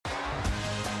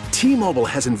T-Mobile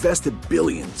has invested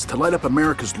billions to light up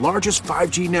America's largest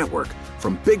 5G network,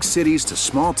 from big cities to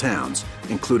small towns,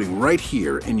 including right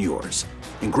here in yours.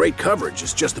 And great coverage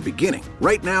is just the beginning.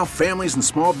 Right now, families and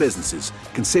small businesses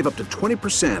can save up to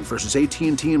 20% versus AT&T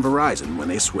and Verizon when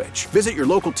they switch. Visit your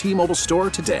local T-Mobile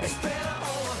store today.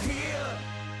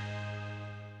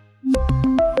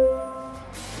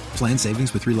 Plan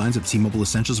savings with 3 lines of T-Mobile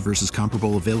Essentials versus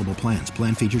comparable available plans.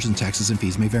 Plan features and taxes and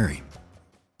fees may vary.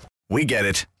 We get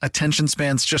it. Attention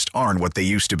spans just aren't what they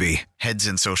used to be. Heads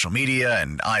in social media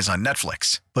and eyes on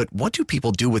Netflix. But what do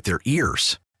people do with their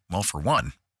ears? Well, for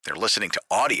one, they're listening to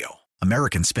audio.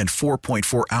 Americans spend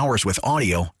 4.4 hours with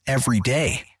audio every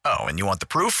day. Oh, and you want the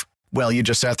proof? Well, you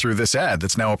just sat through this ad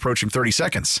that's now approaching 30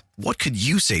 seconds. What could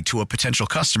you say to a potential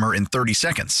customer in 30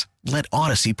 seconds? Let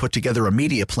Odyssey put together a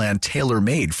media plan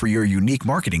tailor-made for your unique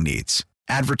marketing needs.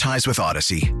 Advertise with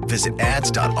Odyssey. Visit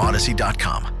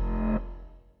ads.odyssey.com.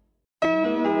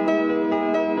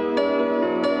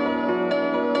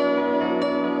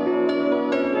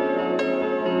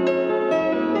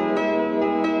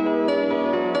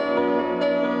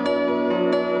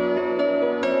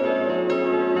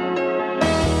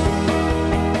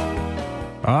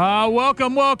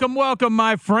 Welcome,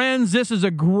 my friends. This is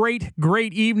a great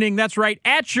evening. That's right,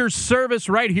 at your service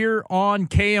right here on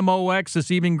KMOX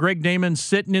this evening. Greg Damon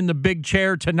sitting in the big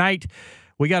chair tonight.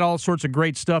 We got all sorts of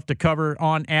great stuff to cover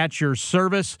on At Your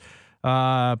Service.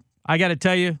 I got to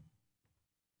tell you,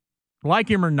 like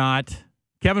him or not,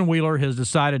 Kevin Wheeler has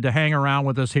decided to hang around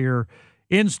with us here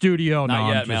in studio.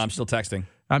 Not yet, man. I'm still texting.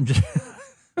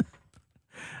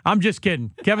 I'm just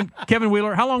kidding. Kevin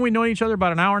Wheeler, how long we known each other?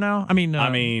 About an hour now? I mean,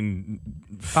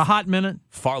 a hot minute?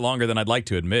 Far longer than I'd like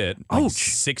to admit. Like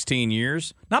 16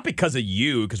 years. Not because of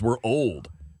you, because we're old.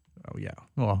 Oh, yeah.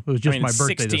 Well, it was just my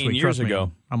birthday 16 this week. years Trust me,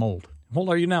 ago. I'm old. How old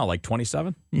are you now? Like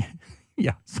 27?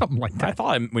 Yeah, something like that. I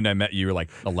thought when I met you, you were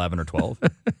like 11 or 12.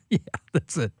 Yeah,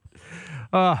 that's it.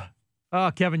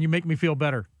 Kevin, you make me feel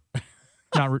better.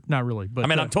 Not really. But I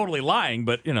mean, I'm totally lying,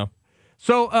 but, you know.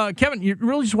 So, Kevin, you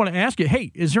really just want to ask you,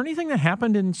 hey, is there anything that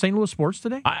happened in St. Louis sports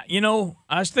today? I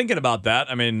was thinking about that.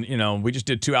 I mean, we just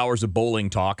did 2 hours of bowling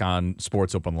talk on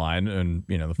Sports Open Line, and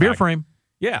the beer frame.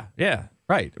 Yeah,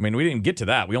 right. I mean, we didn't get to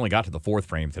that. We only got to the 4th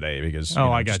frame today because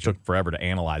it just took forever to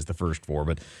analyze the first 4.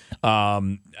 But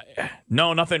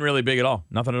no, nothing really big at all.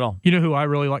 Nothing at all. You know who I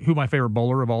really like? Who my favorite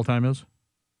bowler of all time is?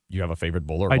 You have a favorite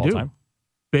bowler of all time?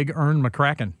 Big Ern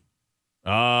McCracken.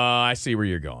 I see where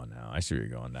you're going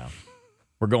now.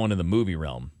 We're going to the movie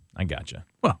realm. I gotcha.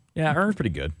 Well, yeah, Ern's pretty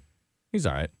good. He's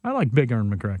all right. I like Big Ern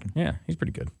McCracken. Yeah, he's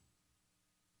pretty good.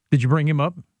 Did you bring him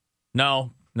up?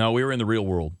 No, we were in the real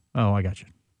world. Oh, I got you.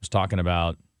 I was talking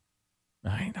about,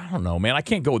 I don't know, man. I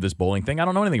can't go with this bowling thing. I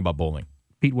don't know anything about bowling.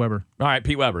 Pete Weber. All right,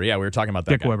 Pete Weber. Yeah, we were talking about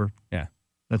that Dick guy. Weber. Yeah.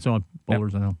 That's the only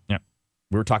bowlers I know. Yeah.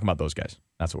 We were talking about those guys.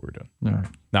 That's what we were doing. All right.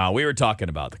 No, we were talking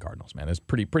about the Cardinals, man. It's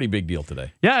pretty big deal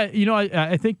today. Yeah,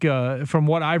 I think from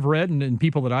what I've read and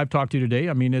people that I've talked to today,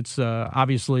 I mean, it's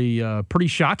obviously pretty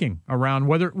shocking around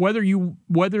whether you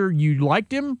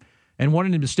liked him and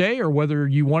wanted him to stay or whether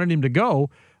you wanted him to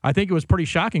go. I think it was pretty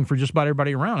shocking for just about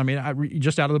everybody around. I mean,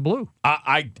 just out of the blue.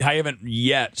 I haven't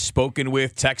yet spoken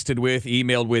with, texted with,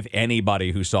 emailed with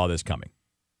anybody who saw this coming.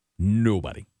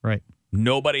 Nobody. Right.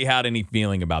 Nobody had any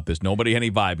feeling about this. Nobody had any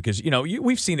vibe because,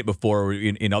 we've seen it before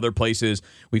in other places.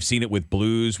 We've seen it with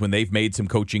Blues when they've made some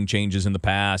coaching changes in the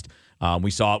past.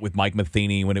 We saw it with Mike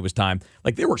Matheny when it was time.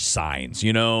 Like, there were signs,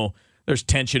 There's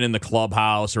tension in the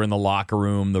clubhouse or in the locker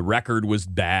room. The record was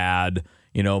bad.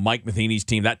 Mike Matheny's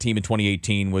team, that team in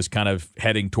 2018 was kind of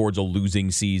heading towards a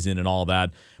losing season and all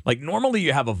that. Like, normally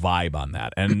you have a vibe on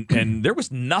that. And there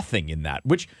was nothing in that,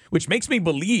 which makes me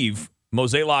believe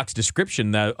Mozeliak's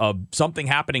description of something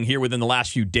happening here within the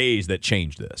last few days that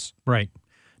changed this. Right.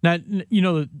 Now,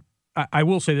 I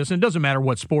will say this, and it doesn't matter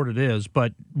what sport it is,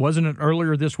 but wasn't it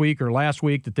earlier this week or last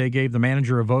week that they gave the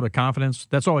manager a vote of confidence?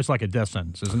 That's always like a death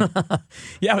sentence, isn't it?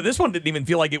 Yeah, but this one didn't even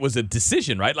feel like it was a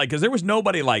decision, right? Like, because there was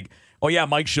nobody like, oh yeah,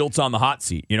 Mike Shilt's on the hot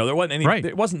seat. There wasn't any. Right.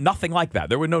 There wasn't nothing like that.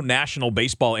 There were no national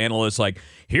baseball analysts like,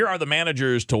 here are the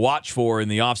managers to watch for in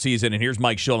the offseason, and here's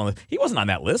Mike Schilt. He wasn't on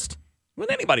that list.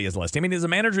 Wasn't anybody his list. I mean, he's a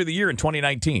manager of the year in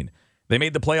 2019. They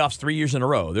made the playoffs 3 years in a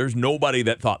row. There's nobody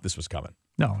that thought this was coming.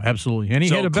 No, absolutely. And he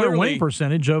had a better winning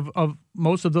percentage of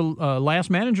most of the last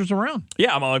managers around.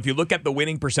 Yeah, well, if you look at the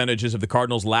winning percentages of the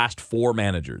Cardinals' last 4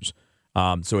 managers,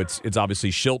 so it's obviously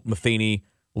Shildt, Matheny,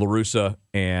 La Russa,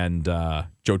 and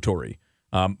Joe Torre.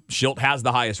 Shildt has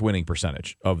the highest winning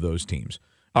percentage of those teams,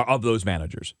 of those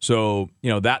managers. So,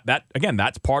 that again,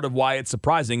 that's part of why it's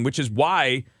surprising, which is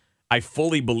why I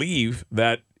fully believe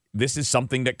that this is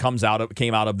something that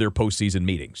came out of their postseason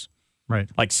meetings. Right.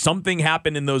 Like something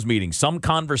happened in those meetings. Some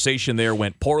conversation there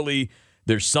went poorly.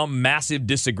 There's some massive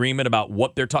disagreement about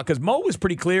what they're talking. Because Mo was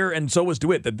pretty clear, and so was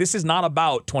DeWitt, that this is not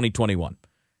about 2021.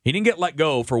 He didn't get let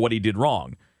go for what he did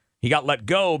wrong. He got let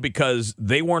go because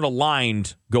they weren't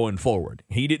aligned going forward.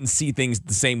 He didn't see things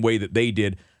the same way that they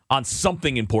did on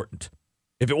something important.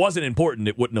 If it wasn't important,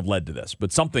 it wouldn't have led to this,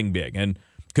 but something big. And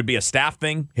could be a staff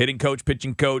thing, hitting coach,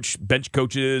 pitching coach, bench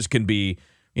coaches, can be,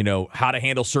 how to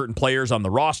handle certain players on the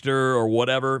roster or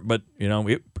whatever. But,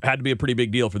 it had to be a pretty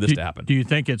big deal for this to happen. Do you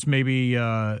think it's maybe,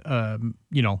 a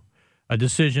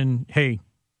decision, hey,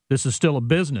 this is still a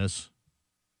business,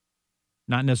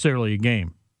 not necessarily a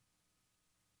game?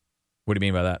 What do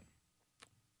you mean by that?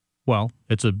 Well,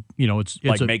 it's it's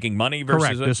like making money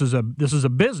versus correct. This is a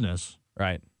business,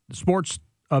 right? The sports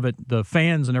of it, the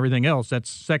fans and everything else, that's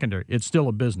secondary. It's still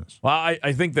a business. Well,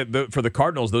 I think that for the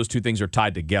Cardinals, those two things are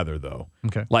tied together, though.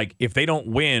 Okay. Like if they don't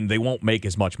win, they won't make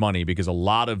as much money because a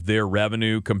lot of their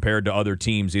revenue compared to other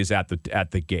teams is at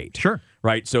the gate. Sure.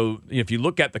 Right. So if you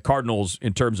look at the Cardinals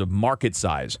in terms of market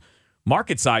size,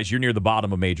 you're near the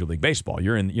bottom of Major League Baseball.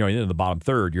 You're in the bottom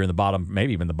third. You're in the bottom,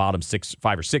 maybe even the bottom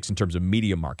 5 or 6 in terms of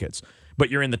media markets. But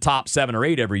you're in the top 7 or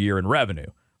 8 every year in revenue.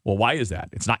 Well, why is that?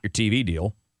 It's not your TV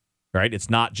deal, right?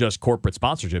 It's not just corporate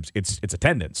sponsorships. It's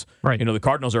attendance. Right. The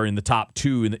Cardinals are in the top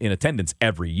 2 in attendance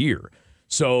every year.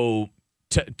 So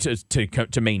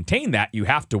to maintain that, you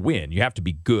have to win. You have to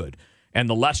be good. And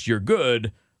the less you're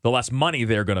good, the less money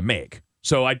they're going to make.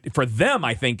 So for them,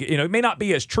 I think it may not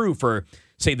be as true for,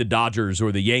 say, the Dodgers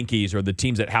or the Yankees or the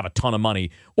teams that have a ton of money,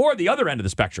 or the other end of the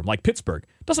spectrum, like Pittsburgh.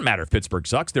 It doesn't matter if Pittsburgh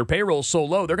sucks. Their payroll is so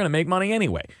low, they're going to make money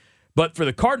anyway. But for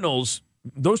the Cardinals,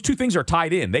 those two things are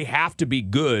tied in. They have to be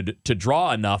good to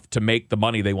draw enough to make the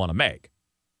money they want to make.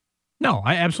 No,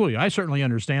 I certainly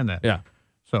understand that. Yeah.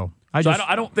 So I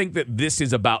don't think that this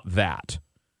is about that.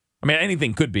 I mean,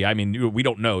 anything could be. I mean, we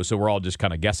don't know, so we're all just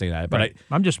kind of guessing at it. But right.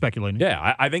 I'm just speculating.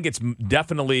 Yeah, I think it's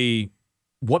definitely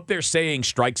what they're saying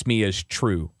strikes me as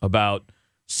true about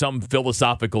some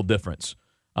philosophical difference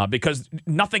because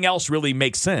nothing else really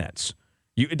makes sense.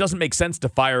 It doesn't make sense to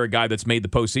fire a guy that's made the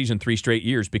postseason 3 straight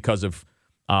years because of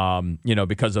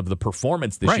the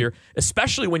performance this year,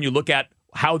 especially when you look at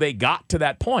how they got to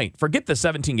that point. Forget the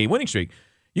 17-game winning streak.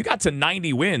 You got to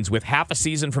 90 wins with half a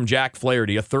season from Jack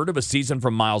Flaherty, a third of a season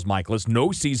from Miles Michaelis,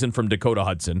 no season from Dakota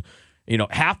Hudson.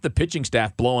 Half the pitching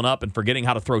staff blowing up and forgetting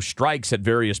how to throw strikes at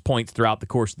various points throughout the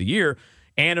course of the year,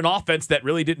 and an offense that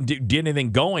really didn't get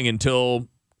anything going until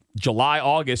July,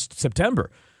 August,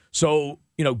 September. So,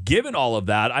 given all of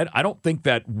that, I don't think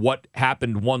that what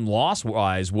happened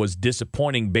one-loss-wise was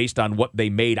disappointing based on what they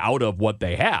made out of what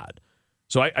they had.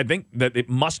 So I think that it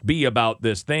must be about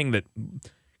this thing that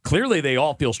clearly they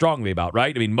all feel strongly about,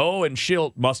 right? I mean, Mo and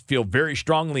Schilt must feel very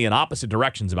strongly in opposite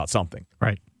directions about something.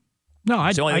 Right. No,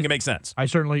 it's the only thing that makes sense. I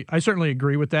certainly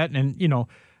agree with that. And,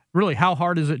 really, how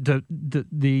hard is it to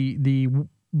the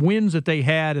wins that they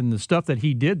had and the stuff that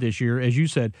he did this year, as you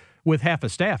said, with half a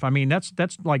staff? I mean, that's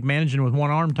like managing with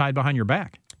one arm tied behind your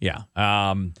back. Yeah.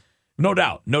 No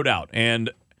doubt.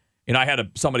 And I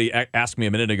had somebody ask me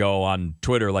a minute ago on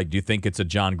Twitter, like, do you think it's a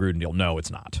John Gruden deal? No, it's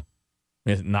not.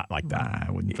 It's not like that.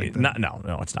 I wouldn't think that.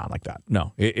 No, it's not like that.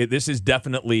 No, this is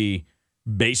definitely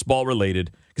baseball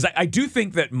related. Because I do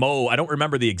think that Mo, I don't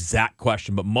remember the exact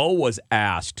question, but Mo was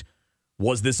asked,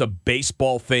 was this a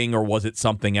baseball thing or was it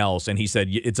something else? And he said,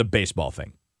 it's a baseball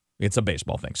thing. It's a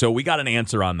baseball thing. So we got an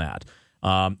answer on that.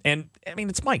 And I mean,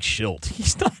 it's Mike Schilt.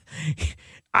 He's not.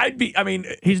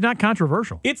 He's not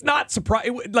controversial. It's not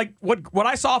surprising. Like what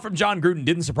I saw from John Gruden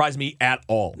didn't surprise me at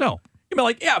all. No. You'd be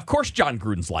like, yeah, of course John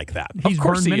Gruden's like that. He's of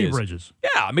course burned many is. bridges.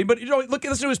 Yeah, I mean, but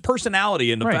listen to his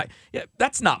personality and the fact. Yeah,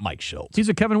 that's not Mike Schilt. He's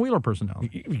a Kevin Wheeler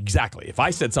personality. Exactly. If I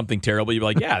said something terrible, you'd be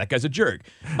like, yeah, that guy's a jerk.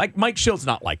 Mike Schilt's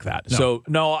not like that. No. So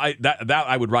no,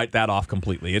 I would write that off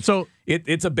completely. It's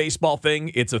a baseball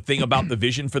thing. It's a thing about the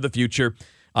vision for the future.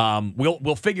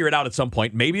 We'll figure it out at some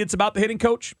point. Maybe it's about the hitting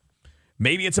coach.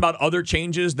 Maybe it's about other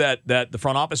changes that the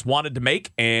front office wanted to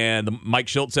make, and Mike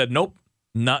Schilt said, nope.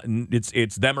 Not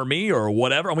it's them or me or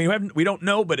whatever. I mean, we don't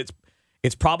know, but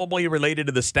it's probably related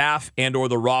to the staff and or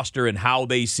the roster and how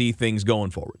they see things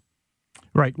going forward.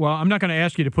 Right. Well, I'm not going to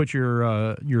ask you to put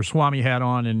your Swami hat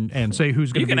on and say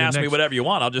who's going to be the next. You can ask me whatever you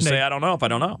want. I'll just say I don't know if I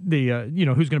don't know.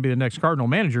 Who's going to be the next Cardinal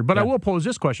manager. But I will pose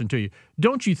this question to you.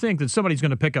 Don't you think that somebody's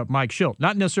going to pick up Mike Schilt,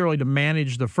 not necessarily to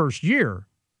manage the first year,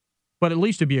 but at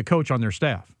least to be a coach on their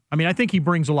staff? I mean, I think he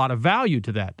brings a lot of value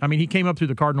to that. I mean, he came up through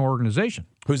the Cardinal organization.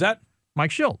 Who's that?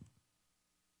 Mike Schilt.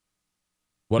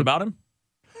 What about him?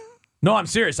 No, I'm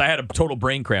serious. I had a total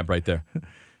brain cramp right there.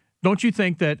 Don't you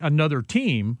think that another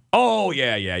team? Oh,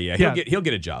 yeah. He'll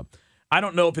get a job. I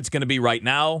don't know if it's going to be right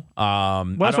now. Well,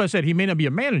 that's why I said he may not be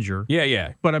a manager.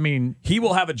 Yeah. But, I mean, he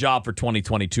will have a job for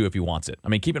 2022 if he wants it. I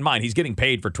mean, keep in mind, he's getting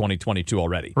paid for 2022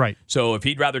 already. Right. So if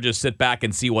he'd rather just sit back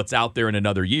and see what's out there in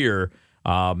another year,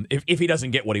 if he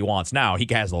doesn't get what he wants now, he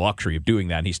has the luxury of doing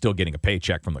that, and he's still getting a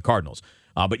paycheck from the Cardinals.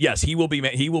 But yes, he will be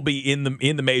in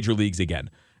the major leagues again.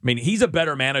 I mean, he's a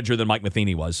better manager than Mike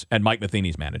Matheny was, and Mike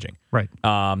Matheny's managing. Right.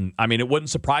 I mean, it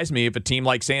wouldn't surprise me if a team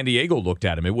like San Diego looked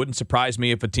at him. It wouldn't surprise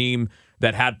me if a team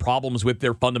that had problems with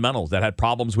their fundamentals, that had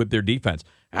problems with their defense.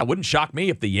 It wouldn't shock me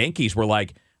if the Yankees were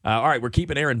like, all right, we're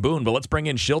keeping Aaron Boone, but let's bring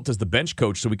in Schilt as the bench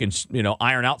coach so we can,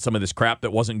 iron out some of this crap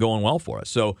that wasn't going well for us.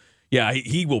 So, yeah,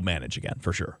 he will manage again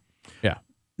for sure. Yeah.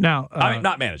 Now,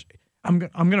 not manage. I'm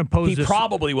going to pose he this. He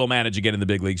probably will manage again in the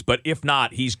big leagues, but if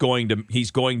not, he's going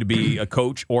to be a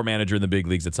coach or manager in the big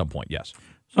leagues at some point. Yes.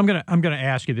 So I'm going to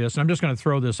ask you this, and I'm just going to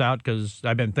throw this out because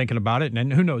I've been thinking about it,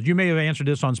 and who knows? You may have answered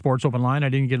this on Sports Open Line. I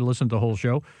didn't get to listen to the whole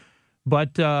show,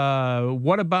 but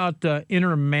what about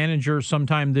interim manager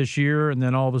sometime this year, and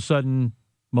then all of a sudden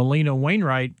Molina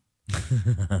Wainwright,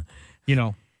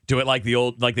 Do it like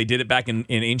like they did it back in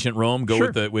ancient Rome. Go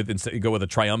sure. with a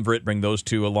triumvirate. Bring those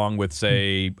two along with,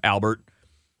 say, Albert.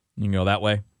 You can go that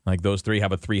way. Like those three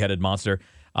have a three-headed monster.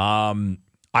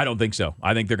 I don't think so.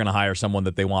 I think they're going to hire someone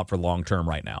that they want for long term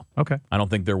right now. Okay. I don't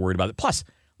think they're worried about it. Plus,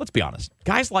 let's be honest.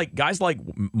 Guys like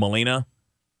Molina,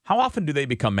 how often do they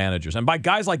become managers? And by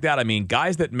guys like that, I mean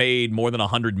guys that made more than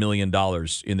 $100 million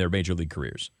in their major league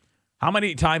careers. How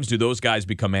many times do those guys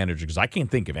become managers? Because I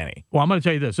can't think of any. Well, I'm going to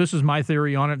tell you this. This is my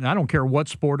theory on it, and I don't care what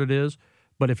sport it is,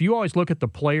 but if you always look at the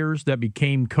players that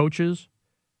became coaches,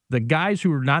 the guys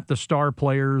who were not the star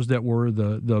players, that were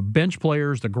the bench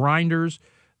players, the grinders,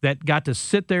 that got to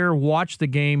sit there, watch the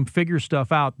game, figure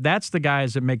stuff out, that's the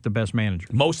guys that make the best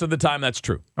managers. Most of the time, that's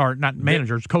true. Or not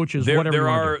managers, coaches,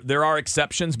 whatever. There are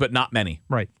exceptions, but not many.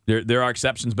 Right. There are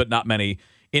exceptions, but not many,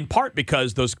 in part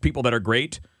because those people that are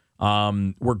great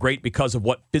were great because of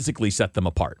what physically set them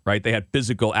apart, right? They had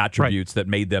physical attributes that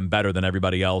made them better than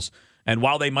everybody else. And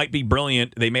while they might be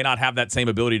brilliant, they may not have that same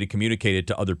ability to communicate it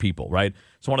to other people, right?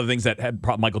 So one of the things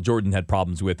that Michael Jordan had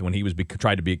problems with when he was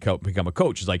trying to become a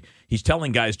coach is like he's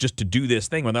telling guys just to do this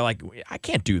thing when they're like, I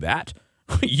can't do that.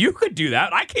 You could do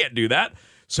that. I can't do that.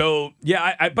 So,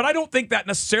 yeah, but I don't think that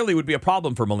necessarily would be a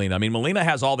problem for Molina. I mean, Molina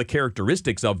has all the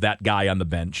characteristics of that guy on the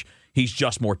bench. He's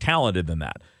just more talented than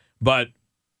that. But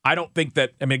I don't think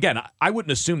that, I mean, again, I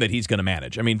wouldn't assume that he's going to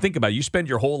manage. I mean, think about it. You spend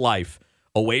your whole life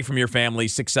away from your family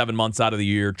 6-7 months out of the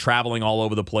year, traveling all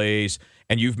over the place,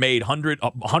 and you've made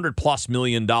 $100+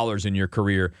 million in your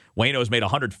career. Waino's made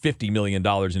 $150 million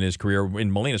in his career,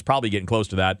 and Molina's probably getting close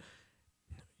to that.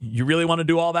 You really want to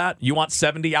do all that? You want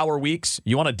 70-hour weeks?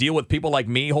 You want to deal with people like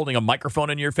me holding a microphone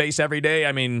in your face every day?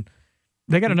 I mean,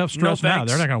 they got enough stress now.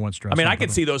 They're not going to want stress. I mean, I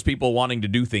could see those people wanting to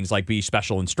do things like be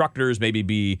special instructors, maybe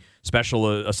be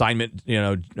special assignment,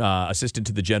 assistant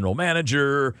to the general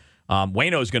manager.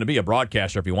 Waino is going to be a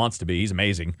broadcaster if he wants to be. He's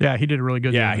amazing. Yeah, he did a really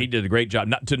good job. Yeah, he did a great job.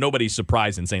 Not to nobody's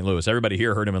surprise in St. Louis. Everybody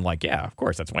here heard him and like, yeah, of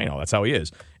course, that's Waino. That's how he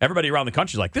is. Everybody around the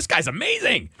country is like, this guy's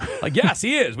amazing. Like, yes,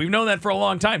 he is. We've known that for a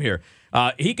long time here.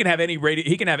 He can have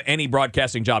any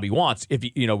broadcasting job he wants if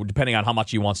depending on how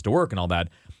much he wants to work and all that.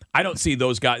 I don't see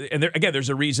those guys. And again, there's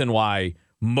a reason why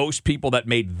most people that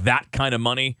made that kind of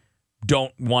money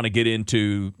don't want to get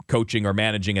into coaching or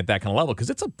managing at that kind of level because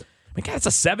it's a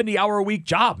 70-hour-a-week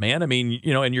job, man. I mean,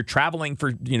 and you're traveling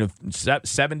for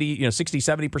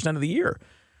 60-70% of the year.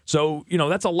 So,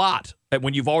 that's a lot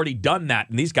when you've already done that.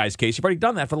 In these guys' case, you've already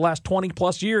done that for the last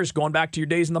 20-plus years, going back to your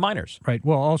days in the minors. Right.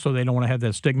 Well, also, they don't want to have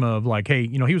that stigma of like, hey,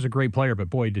 he was a great player, but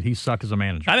boy, did he suck as a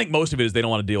manager. I think most of it is they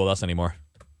don't want to deal with us anymore.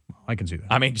 I can see that.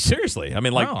 I mean, seriously. I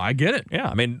mean, like, no, I get it. Yeah.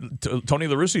 I mean, Tony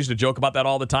La Russa used to joke about that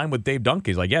all the time with Dave Dunk.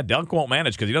 He's like, yeah, Dunk won't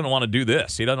manage because he doesn't want to do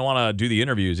this. He doesn't want to do the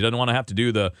interviews. He doesn't want to have to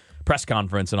do the press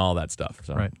conference and all that stuff.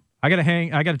 So. Right. I got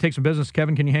to take some business.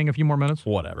 Kevin, can you hang a few more minutes?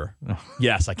 Whatever.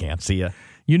 Yes, I can. See ya.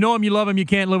 You know him, you love him, you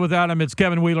can't live without him. It's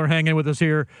Kevin Wheeler hanging with us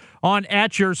here on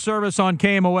At Your Service on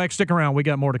KMOX. Stick around. We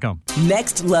got more to come.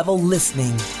 Next Level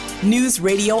Listening. News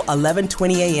Radio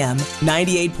 1120 AM,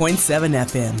 98.7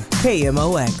 FM.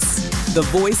 KMOX. The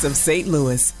voice of St.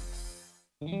 Louis.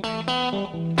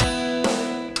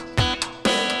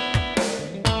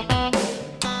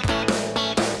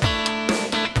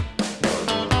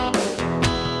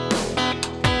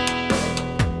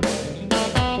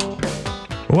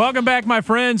 Welcome back, my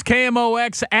friends.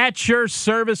 KMOX at your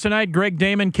service tonight. Greg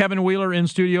Damon, Kevin Wheeler in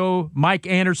studio. Mike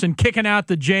Anderson kicking out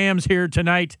the jams here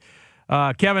tonight.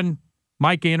 Kevin,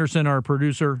 Mike Anderson, our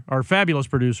producer, our fabulous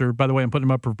producer. By the way, I'm putting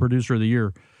him up for Producer of the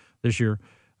Year this year.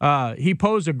 He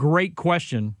posed a great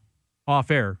question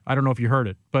off air. I don't know if you heard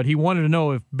it, but he wanted to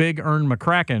know if Big Ern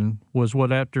McCracken was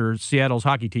what after Seattle's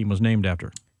hockey team was named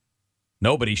after.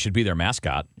 Nobody should be their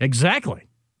mascot. Exactly.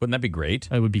 Wouldn't that be great?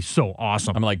 That would be so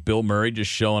awesome. I'm like Bill Murray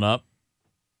just showing up,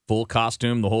 full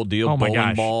costume, the whole deal, Oh my bowling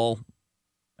gosh. ball.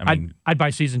 I mean, I'd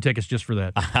buy season tickets just for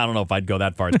that. I don't know if I'd go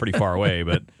that far. It's pretty far away,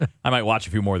 but I might watch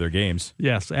a few more of their games.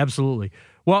 Yes, absolutely.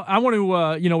 Well, I want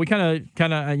to, we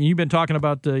kind of, you've been talking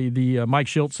about the Mike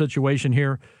Shildt situation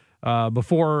here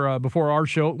before our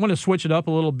show. I want to switch it up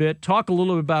a little bit, talk a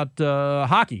little bit about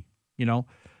hockey,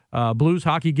 Blues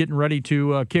hockey getting ready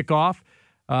to kick off.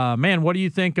 Man, what do you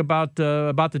think about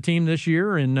the team this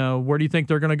year, and where do you think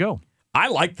they're going to go? I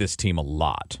like this team a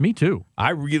lot. Me too.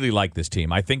 I really like this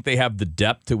team. I think they have the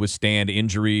depth to withstand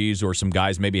injuries or some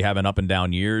guys maybe having up and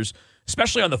down years,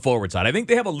 especially on the forward side. I think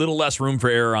they have a little less room for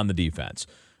error on the defense.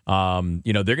 They're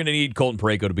going to need Colton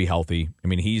Parayko to be healthy. I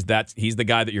mean, he's the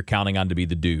guy that you're counting on to be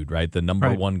the dude, right? The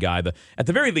number one guy, at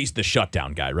the very least, the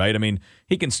shutdown guy, right? I mean,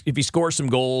 he can, if he scores some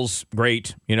goals,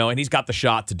 great, and he's got the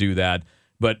shot to do that.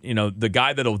 But the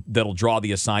guy that'll draw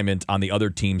the assignment on the other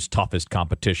team's toughest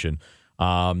competition.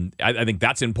 I think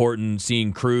that's important.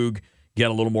 Seeing Krug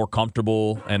get a little more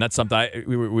comfortable, and that's something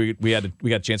we had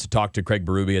a chance to talk to Craig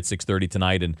Berube at 6:30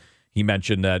 tonight, and he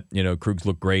mentioned that Krug's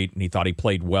looked great, and he thought he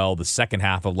played well the second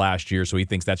half of last year, so he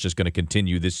thinks that's just going to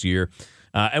continue this year.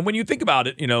 And when you think about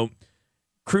it,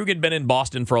 Krug had been in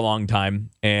Boston for a long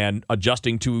time and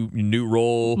adjusting to a new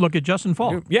role. Look at Justin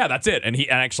Falk. Yeah, that's it. And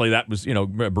actually that was,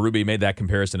 Berube made that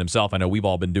comparison himself. I know we've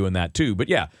all been doing that too. But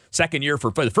yeah, second year for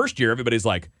the first year, everybody's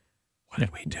like, what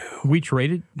did we do? We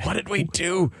traded. What did we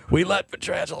do? We let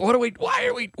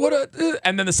Pietrangelo.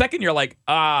 And then the second year, like,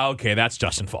 okay, that's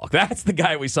Justin Falk. That's the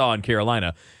guy we saw in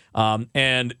Carolina.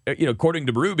 And according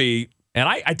to Berube, and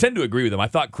I tend to agree with him. I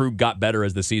thought Krug got better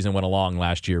as the season went along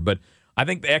last year, but I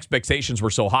think the expectations were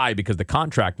so high because the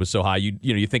contract was so high.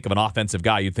 You think of an offensive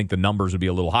guy, you'd think the numbers would be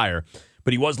a little higher.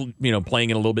 But he was, playing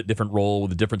in a little bit different role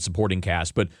with a different supporting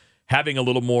cast. But having a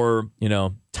little more,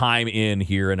 time in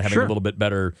here and having a little bit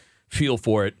better feel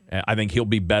for it, I think he'll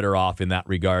be better off in that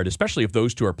regard, especially if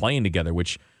those two are playing together,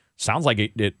 which sounds like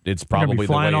it's probably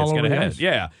the way it's going to head.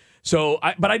 Yeah. So,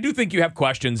 but I do think you have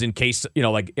questions in case,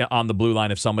 like on the blue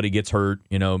line if somebody gets hurt,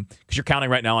 because you're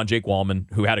counting right now on Jake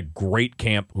Wallman, who had a great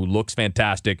camp, who looks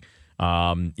fantastic.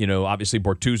 Obviously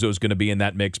Bortuzzo is going to be in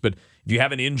that mix, but if you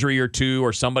have an injury or two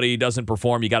or somebody doesn't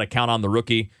perform, you got to count on the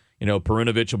rookie.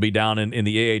 Perunovic will be down in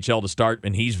the AHL to start,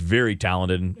 and he's very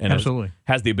talented and absolutely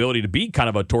has the ability to be kind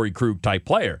of a Torrey Krug type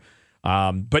player.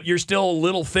 But you're still a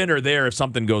little thinner there if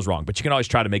something goes wrong. But you can always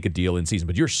try to make a deal in season.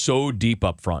 But you're so deep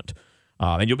up front.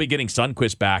 And you'll be getting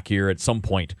Sundqvist back here at some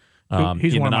point.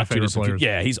 He's one of my favorite players.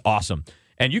 Yeah, he's awesome.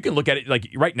 And you can look at it, like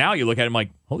right now you look at him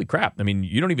like, holy crap. I mean,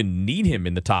 you don't even need him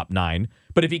in the top 9.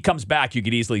 But if he comes back, you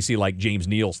could easily see like James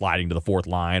Neal sliding to the 4th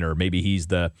line, or maybe he's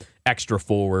the extra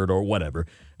forward or whatever.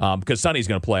 Because Sonny's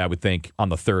going to play, I would think, on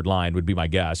the 3rd line would be my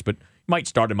guess. But you might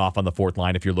start him off on the 4th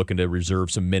line if you're looking to reserve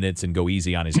some minutes and go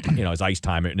easy on his his ice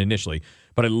time initially.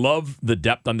 But I love the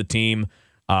depth on the team.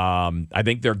 I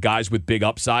think they're guys with big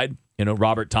upside.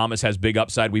 Robert Thomas has big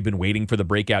upside. We've been waiting for the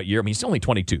breakout year. I mean, he's only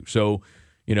 22. So,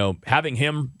 having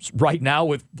him right now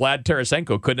with Vlad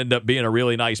Tarasenko could end up being a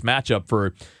really nice matchup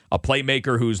for a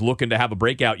playmaker who's looking to have a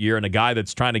breakout year and a guy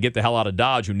that's trying to get the hell out of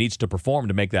Dodge who needs to perform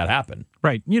to make that happen.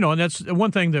 Right. And that's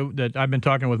one thing that I've been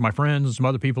talking with my friends and some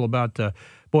other people about,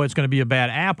 boy, it's going to be a bad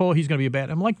apple. He's going to be a bad.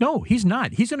 I'm like, no, he's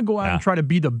not. He's going to go out and try to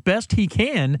be the best he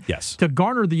can to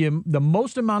garner the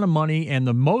most amount of money and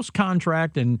the most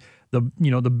contract and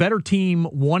the better team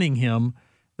wanting him.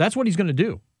 That's what he's going to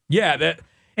do. Yeah.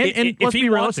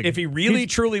 If he really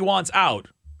truly wants out,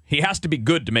 he has to be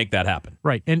good to make that happen.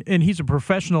 Right. And he's a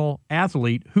professional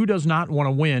athlete. Who does not want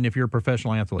to win if you're a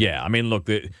professional athlete? Yeah. I mean, look,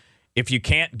 if you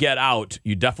can't get out,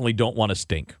 you definitely don't want to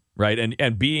stink, right?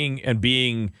 And being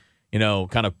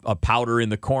kind of a powder in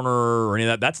the corner or any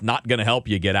of that's not going to help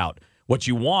you get out. What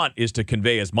you want is to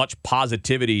convey as much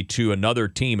positivity to another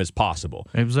team as possible.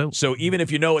 Absolutely. So even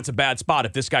if it's a bad spot,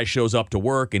 if this guy shows up to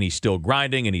work and he's still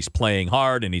grinding and he's playing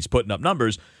hard and he's putting up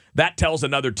numbers, that tells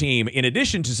another team, in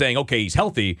addition to saying, okay, he's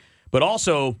healthy, but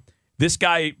also this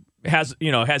guy has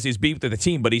his beef with the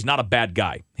team, but he's not a bad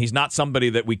guy. He's not somebody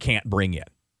that we can't bring in.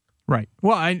 Right.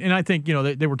 Well, I think,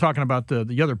 they were talking about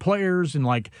the other players and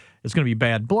like it's going to be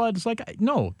bad blood. It's like,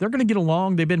 no, they're going to get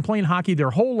along. They've been playing hockey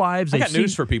their whole lives. I got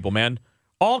news for people, man.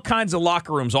 All kinds of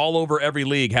locker rooms all over every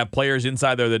league have players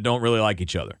inside there that don't really like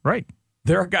each other. Right.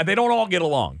 They don't all get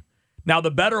along. Now,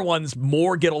 the better ones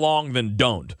more get along than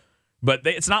don't. But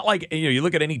it's not like you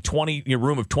look at any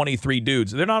room of 23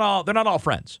 dudes. They're not all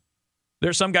friends.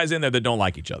 There's some guys in there that don't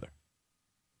like each other.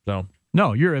 So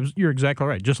No, you're exactly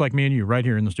right. Just like me and you, right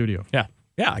here in the studio. Yeah,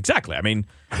 exactly. I mean,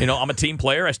 I'm a team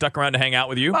player. I stuck around to hang out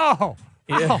with you. Oh,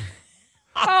 Yeah.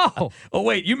 oh. Oh,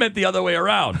 wait, you meant the other way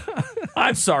around.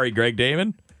 I'm sorry, Greg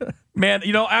Damon. Man,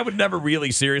 I would never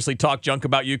really seriously talk junk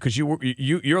about you because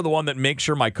you're the one that makes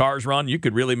sure my cars run. You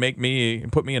could really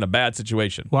put me in a bad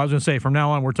situation. Well, I was going to say, from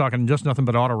now on, we're talking just nothing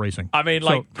but auto racing. I mean,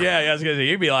 I was going to say,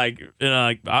 you'd be like,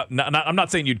 I'm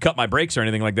not saying you'd cut my brakes or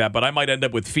anything like that, but I might end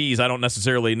up with fees I don't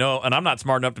necessarily know, and I'm not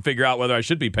smart enough to figure out whether I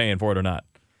should be paying for it or not.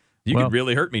 You could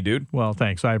really hurt me, dude. Well,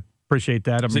 thanks. I appreciate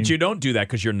that. Since you don't do that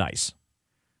because you're nice.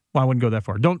 Well, I wouldn't go that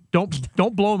far. Don't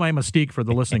blow my mystique for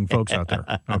the listening folks out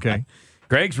there. Okay.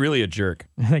 Greg's really a jerk.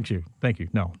 Thank you.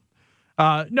 No,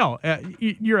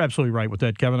 you're absolutely right with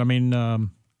that, Kevin. I mean,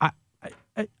 I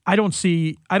don't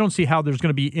see how there's going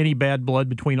to be any bad blood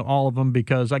between all of them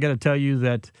because I got to tell you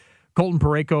that Colton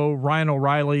Parayko, Ryan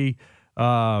O'Reilly,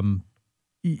 the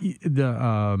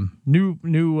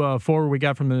new forward we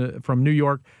got from New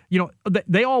York,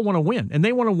 they all want to win, and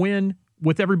they want to win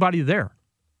with everybody there.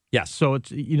 Yes. So it's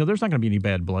there's not going to be any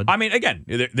bad blood. I mean, again,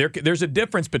 there's a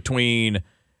difference between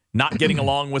not getting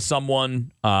along with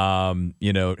someone, having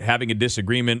a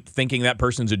disagreement, thinking that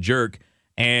person's a jerk,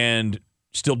 and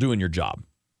still doing your job.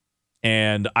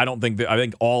 And I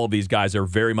think all of these guys are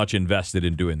very much invested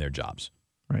in doing their jobs.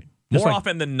 Right. More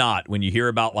often than not, when you hear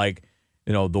about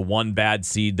the one bad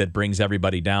seed that brings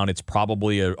everybody down, it's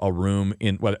probably a room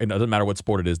it doesn't matter what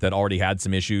sport it is that already had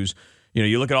some issues.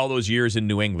 You look at all those years in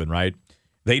New England, right?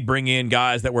 They'd bring in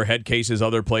guys that were head cases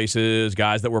other places,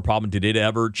 guys that were problems. Did it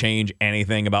ever change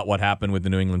anything about what happened with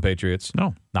the New England Patriots?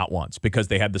 No. Not once, because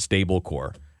they had the stable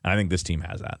core. And I think this team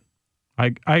has that.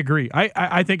 I agree.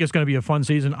 I think it's going to be a fun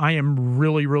season. I am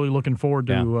really, really looking forward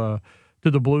to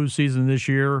the Blues season this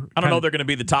year. I don't know if they're going to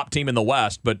be the top team in the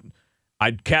West, but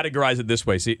I'd categorize it this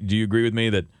way. See, do you agree with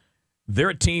me that they're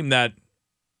a team that,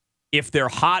 if they're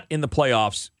hot in the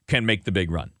playoffs, can make the big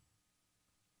run?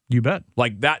 You bet.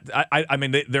 Like that. I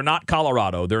mean, they're not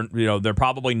Colorado. They're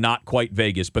probably not quite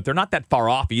Vegas, but they're not that far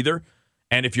off either.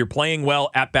 And if you're playing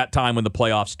well at that time when the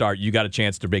playoffs start, you got a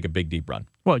chance to make a big deep run.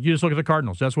 Well, you just look at the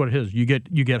Cardinals. That's what it is. You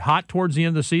get hot towards the end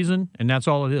of the season, and that's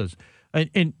all it is.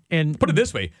 And put it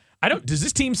this way, does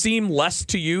this team seem less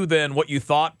to you than what you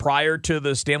thought prior to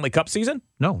the Stanley Cup season?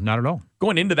 No, not at all.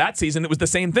 Going into that season, it was the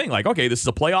same thing. Like, okay, this is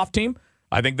a playoff team.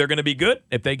 I think they're going to be good.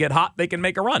 If they get hot, they can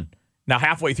make a run. Now,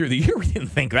 halfway through the year, we didn't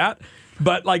think that.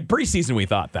 But like preseason, we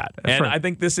thought that. That's and right. I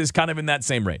think this is kind of in that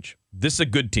same range. This is a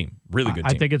good team. Really good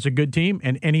team. I think it's a good team,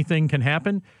 and anything can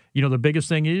happen. The biggest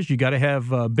thing is you got to have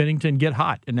Binnington get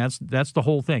hot, and that's the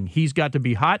whole thing. He's got to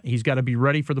be hot. He's got to be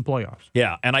ready for the playoffs.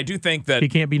 Yeah, and I do think that he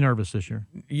can't be nervous this year.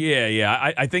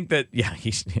 Yeah. I think that,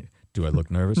 he's... Do I look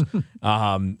nervous?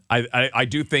 I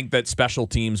do think that special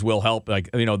teams will help. I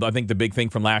think the big thing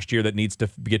from last year that needs to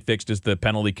get fixed is the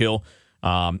penalty kill.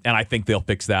 And I think they'll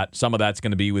fix that. Some of that's going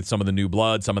to be with some of the new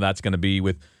blood. Some of that's going to be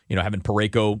with, having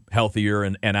Parayko healthier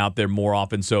and out there more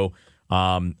often. So,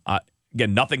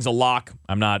 again, nothing's a lock.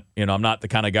 I'm not the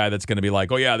kind of guy that's going to be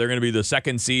like, oh, yeah, they're going to be the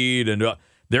second seed. And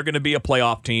they're going to be a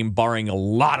playoff team, barring a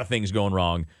lot of things going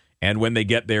wrong. And when they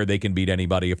get there, they can beat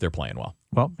anybody if they're playing well.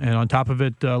 Well, and on top of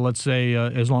it, let's say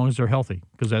as long as they're healthy,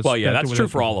 because that's true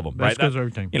for all of them, right? That's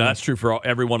everything. That's true for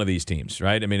every one of these teams,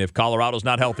 right? I mean, if Colorado's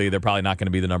not healthy, they're probably not going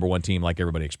to be the number one team like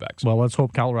everybody expects. Well, let's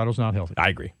hope Colorado's not healthy. I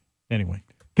agree. Anyway,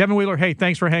 Kevin Wheeler, hey,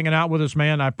 thanks for hanging out with us,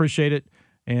 man. I appreciate it.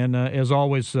 And as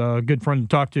always, a good friend to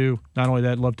talk to. Not only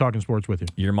that, love talking sports with you.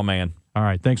 You're my man. All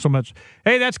right, thanks so much.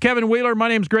 Hey, that's Kevin Wheeler. My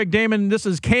name's Greg Damon. This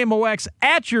is KMOX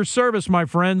at your service, my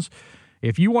friends.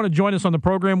 If you want to join us on the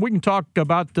program, we can talk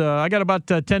about, I got about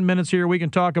 10 minutes here. We can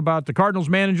talk about the Cardinals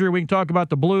manager. We can talk about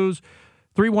the Blues.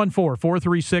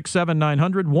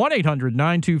 314-436-7900,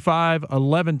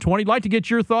 1-800-925-1120. Like to get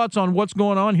your thoughts on what's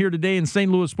going on here today in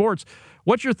St. Louis sports.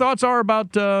 What your thoughts are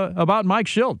about Mike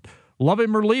Schilt. Love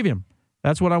him or leave him.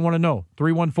 That's what I want to know.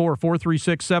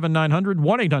 314-436-7900,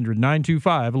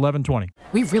 1-800-925-1120.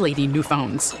 We really need new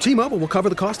phones. T-Mobile will cover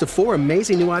the cost of 4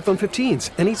 amazing new iPhone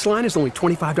 15s, and each line is only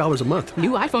 $25 a month.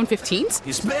 New iPhone 15s?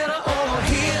 It's better over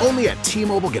here. Only at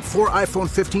T-Mobile, get 4 iPhone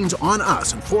 15s on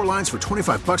us and 4 lines for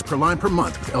 $25 per line per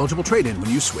month with eligible trade-in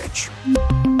when you switch.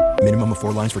 Minimum of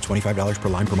 4 lines for $25 per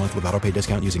line per month with autopay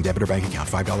discount using debit or bank account.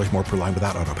 $5 more per line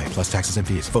without autopay, plus taxes and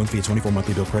fees. Phone fee at 24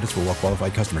 monthly bill credits for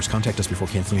well-qualified customers. Contact us before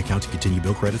canceling account to continue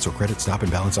bill credits or credit stop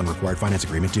and balance on required finance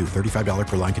agreement due. $35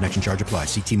 per line connection charge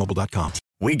applies. See T-Mobile.com.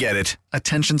 We get it.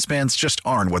 Attention spans just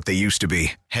aren't what they used to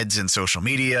be. Heads in social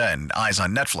media and eyes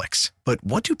on Netflix. But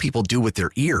what do people do with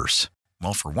their ears?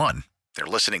 Well, for one, they're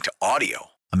listening to audio.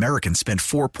 Americans spend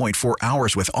 4.4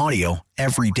 hours with audio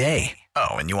every day.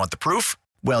 Oh, and you want the proof?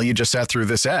 Well, you just sat through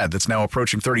this ad that's now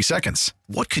approaching 30 seconds.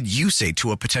 What could you say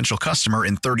to a potential customer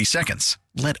in 30 seconds?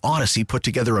 Let Odyssey put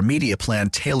together a media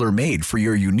plan tailor-made for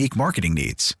your unique marketing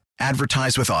needs.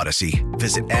 Advertise with Odyssey.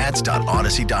 Visit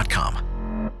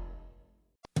ads.odyssey.com.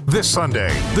 This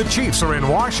Sunday, the Chiefs are in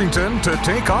Washington to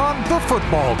take on the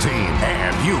football team.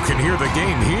 And you can hear the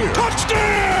game here.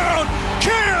 Touchdown!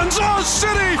 Kansas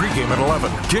City! Pregame at 11,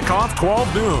 kickoff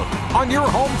 12 noon. On your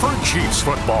home for Chiefs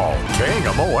football,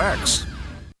 KMOX.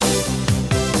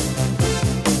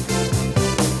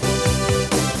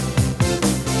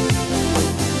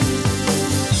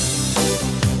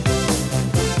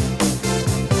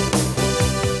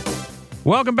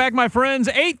 Welcome back, my friends.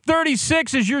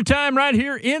 8:36 is your time right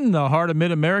here in the heart of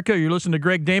Mid-America. You're listening to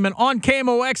Greg Damon on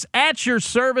KMOX at your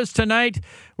service tonight.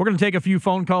 We're going to take a few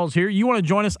phone calls here. You want to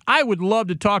join us? I would love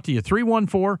to talk to you.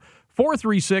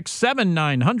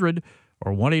 314-436-7900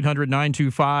 or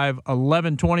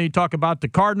 1-800-925-1120. Talk about the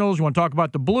Cardinals. You want to talk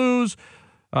about the Blues?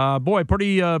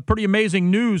 Pretty amazing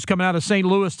news coming out of St.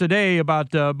 Louis today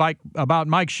about Mike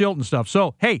Shildt and stuff.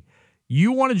 So, hey,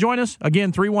 you want to join us?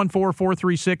 Again,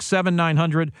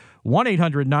 314-436-7900,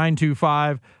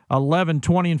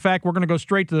 1-800-925-1120. In fact, we're going to go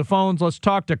straight to the phones. Let's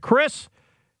talk to Chris.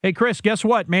 Hey, Chris, guess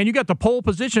what, man? You got the pole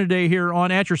position today here on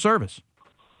At Your Service.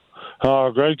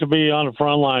 Great to be on the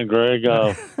front line, Greg.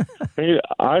 I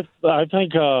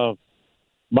think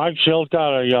Mike Shildt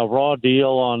got a raw deal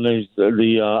on the.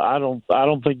 I don't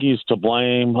think he's to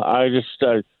blame.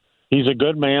 He's a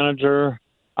good manager.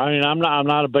 I mean, I'm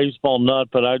not a baseball nut,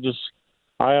 but I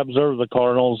observe the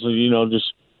Cardinals. I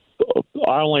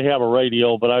only have a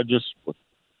radio, but I just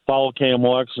follow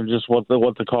KMOX and just what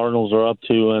the Cardinals are up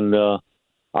to, and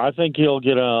I think he'll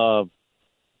get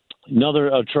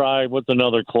another try with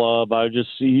another club.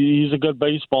 He's a good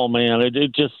baseball man.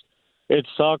 It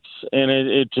sucks, and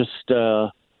it just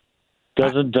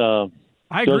doesn't.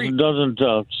 I agree. Doesn't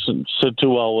sit too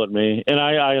well with me. And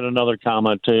I had another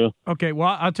comment too. Okay,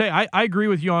 well, I'll tell you, I agree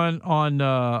with you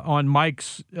on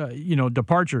Mike's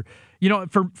departure.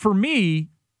 For me,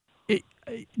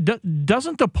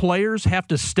 doesn't the players have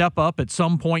to step up at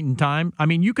some point in time? I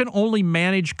mean, you can only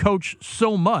manage coach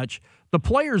so much. The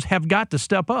players have got to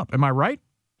step up. Am I right?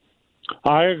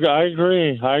 I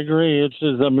agree. It's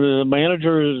the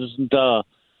manager isn't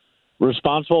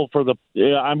responsible for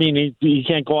he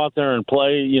can't go out there and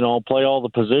play all the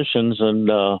positions, and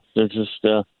it's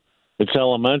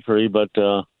elementary. But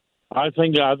I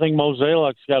think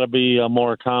Moselek's got to be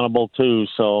more accountable too.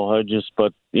 So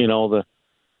the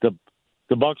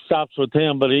buck stops with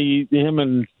him, but him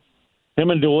and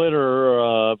DeWitt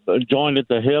are joined at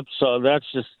the hip, so that's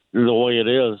just the way it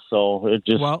is. So it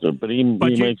just, he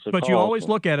makes a call. But you always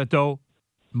look at it though.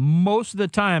 Most of the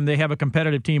time, they have a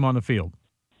competitive team on the field.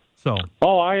 So.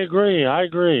 Oh, I agree.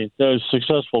 They're a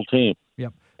successful team.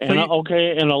 Yep. And and the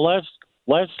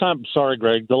last time, sorry,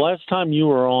 Greg, the last time you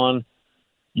were on,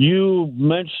 you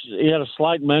had a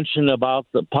slight mention about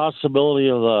the possibility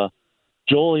of the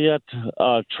Joliet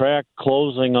track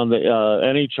closing on the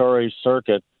NHRA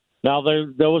circuit. Now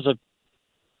there was a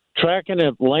track in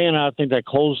Atlanta, I think, that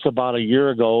closed about a year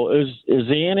ago. Is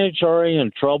the NHRA in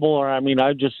trouble? Or I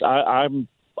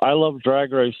love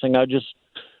drag racing. I'm just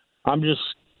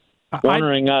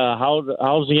wondering how's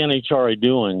the NHRA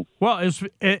doing? Well, as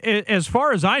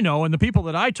far as I know, and the people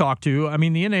that I talk to, I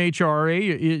mean, the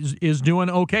NHRA is doing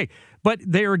okay. But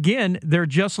they're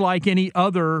just like any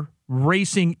other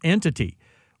racing entity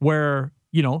where,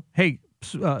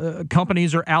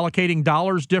 companies are allocating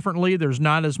dollars differently. There's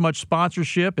not as much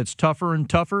sponsorship. It's tougher and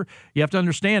tougher. You have to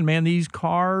understand, man, these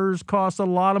cars cost a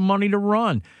lot of money to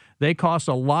run. They cost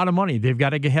a lot of money. They've got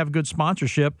to have good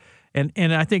sponsorship. And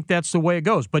I think that's the way it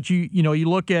goes. But you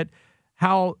look at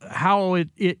how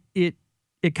it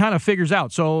kind of figures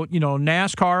out. So,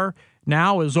 NASCAR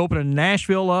now is opening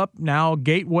Nashville up. Now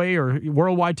Gateway or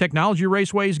Worldwide Technology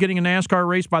Raceway is getting a NASCAR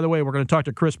race. By the way, we're going to talk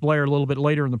to Chris Blair a little bit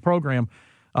later in the program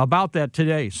about that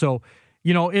today. So,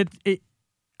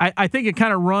 I think it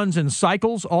kind of runs in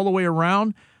cycles all the way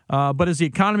around. But as the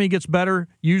economy gets better,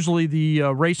 usually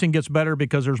the racing gets better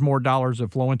because there's more dollars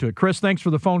that flow into it. Chris, thanks for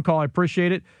the phone call. I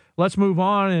appreciate it. Let's move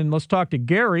on and let's talk to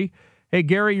Gary. Hey,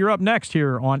 Gary, you're up next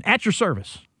here on At Your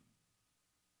Service.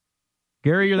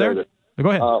 Gary, you're there? Go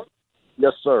ahead.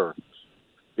 Yes, sir.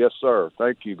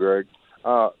 Thank you, Greg.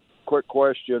 Quick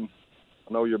question.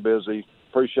 I know you're busy.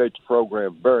 Appreciate the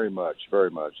program very much, very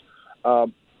much.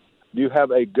 Do you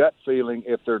have a gut feeling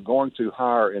if they're going to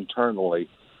hire internally?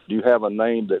 Do you have a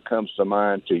name that comes to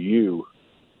mind to you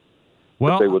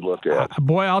that they would look at?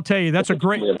 Boy, I'll tell you, that's a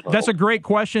great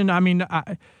question. I mean,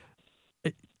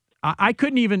 I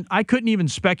couldn't even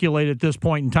speculate at this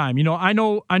point in time. You know, I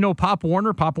know Pop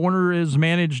Warner. Pop Warner has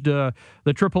managed the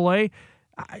AAA.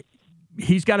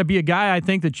 He's got to be a guy I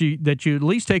think that you at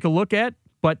least take a look at.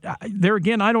 But there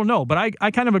again, I don't know. But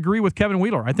I kind of agree with Kevin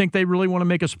Wheeler. I think they really want to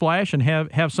make a splash and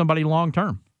have somebody long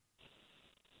term.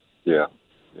 Yeah.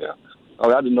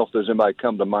 Oh, I didn't know if there's anybody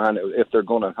come to mind if they're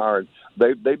going to hire.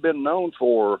 They've been known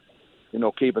for,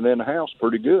 keeping in the house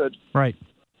pretty good. Right.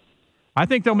 I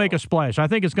think they'll make a splash. I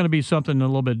think it's going to be something a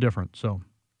little bit different. So,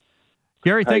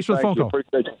 Gary, thanks for the phone call.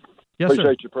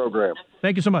 Appreciate your program.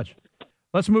 Thank you so much.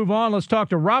 Let's move on. Let's talk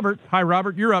to Robert. Hi,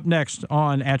 Robert. You're up next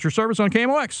on At Your Service on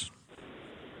KMOX.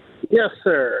 Yes,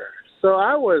 sir. So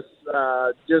I was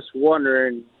just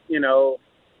wondering,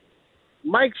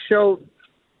 Mike Schultz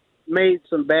made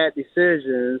some bad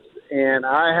decisions, and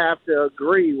I have to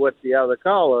agree with the other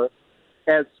caller.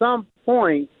 At some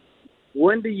point,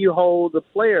 when do you hold the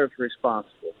players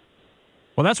responsible?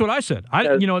 Well, that's what I said.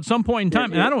 At some point in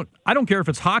time, and I don't care if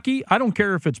it's hockey, I don't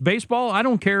care if it's baseball, I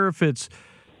don't care if it's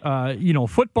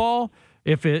football.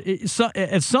 If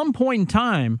at some point in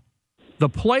time, the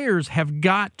players have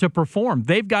got to perform.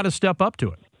 They've got to step up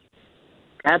to it.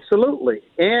 Absolutely,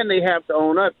 and they have to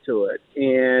own up to it.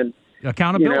 And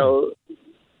accountability.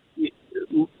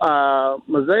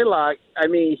 Mozeliak,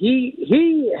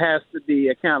 he has to be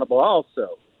accountable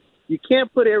also. You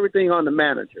can't put everything on the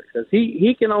manager because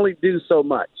he can only do so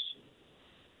much.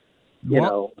 You're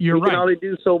right. He can only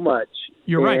do so much.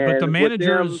 You're right, but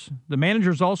the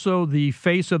manager's also the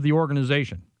face of the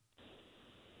organization.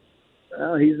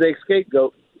 He's the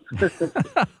scapegoat.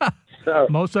 So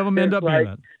most of them end up being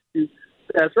that.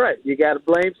 That's right. You got to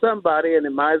blame somebody, and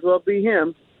it might as well be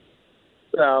him.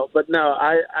 So, but no,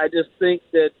 I just think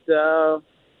that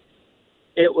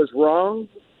it was wrong.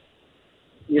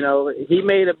 He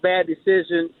made a bad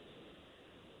decision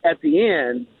at the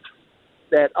end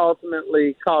that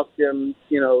ultimately cost him,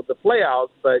 the playoffs.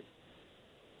 But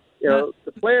the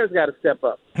players got to step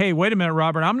up. Hey, wait a minute,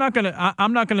 Robert. I'm not gonna.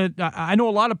 I know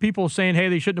a lot of people saying, "Hey,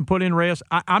 they shouldn't have put in Reyes."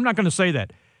 I'm not going to say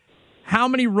that. How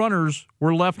many runners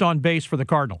were left on base for the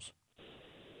Cardinals?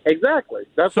 Exactly.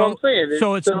 That's what I'm saying.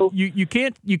 You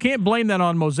can't blame that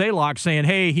on Mozeliak saying,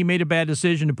 "Hey, he made a bad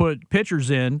decision to put pitchers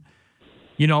in."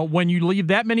 When you leave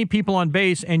that many people on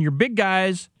base and your big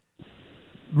guys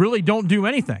really don't do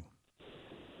anything.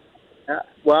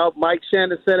 Well, Mike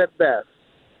Shannon said it best.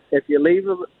 If you leave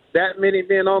that many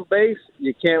men on base,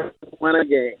 you can't win a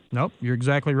game. Nope, you're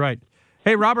exactly right.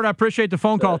 Hey, Robert, I appreciate the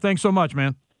phone call. Thanks so much,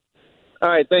 man. All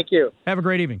right, thank you. Have a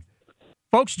great evening.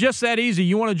 Folks, just that easy.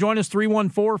 You want to join us,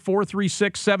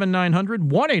 314-436-7900,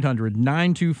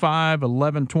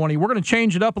 1-800-925-1120. We're going to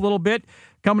change it up a little bit.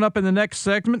 Coming up in the next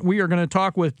segment, we are going to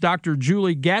talk with Dr.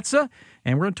 Julie Gatza,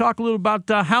 and we're going to talk a little about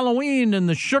Halloween and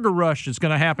the sugar rush that's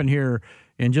going to happen here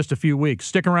in just a few weeks.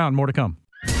 Stick around. More to come.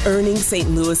 Earning St.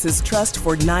 Louis's trust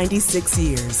for 96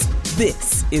 years.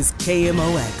 This is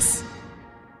KMOX.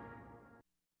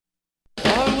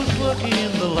 I was working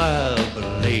in the lab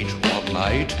late one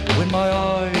night when my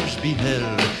eyes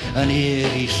beheld an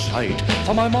eerie sight.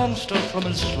 For my monster from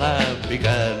his slab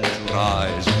began to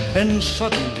rise, and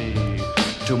suddenly,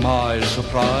 to my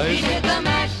surprise, he did the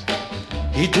mash.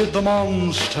 He did the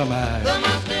monster mash. The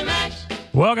monster mash.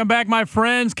 Welcome back, my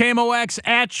friends. KMOX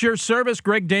at your service.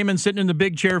 Greg Damon sitting in the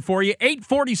big chair for you.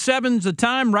 8:47's the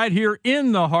time right here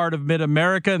in the heart of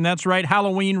Mid-America, and that's right,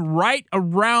 Halloween right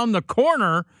around the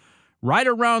corner. Right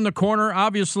around the corner.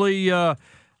 Obviously,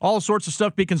 all sorts of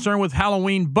stuff to be concerned with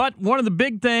Halloween, but one of the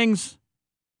big things,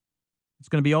 it's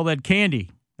going to be all that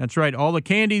candy. That's right, all the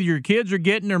candy your kids are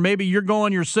getting, or maybe you're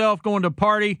going yourself, going to a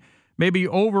party, maybe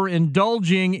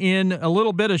overindulging in a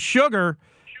little bit of sugar.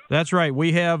 That's right.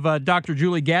 We have Dr.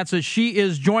 Julie Gatza. She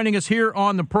is joining us here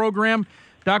on the program.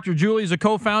 Dr. Julie is a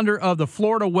co-founder of the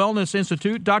Florida Wellness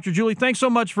Institute. Dr. Julie, thanks so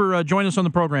much for joining us on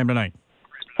the program tonight.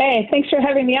 Hey, thanks for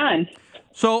having me on.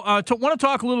 So, want to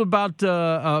talk a little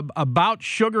about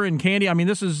sugar and candy. I mean,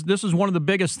 this is one of the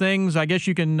biggest things. I guess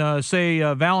you can say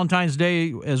Valentine's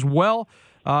Day as well.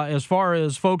 As far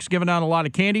as folks giving out a lot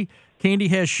of candy, candy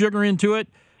has sugar into it.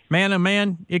 Man, oh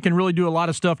man, it can really do a lot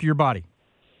of stuff to your body.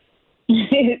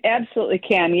 It absolutely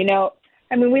can.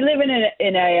 We live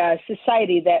in a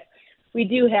society that we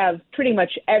do have pretty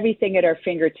much everything at our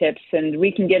fingertips, and we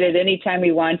can get it anytime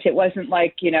we want. It wasn't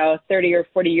like, 30 or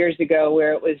 40 years ago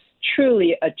where it was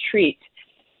truly a treat.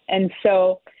 And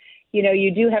so,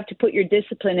 you do have to put your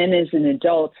discipline in as an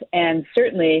adult, and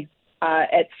certainly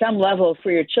at some level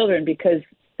for your children, because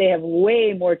they have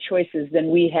way more choices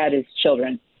than we had as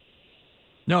children.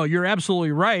 No, you're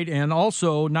absolutely right. And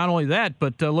also, not only that,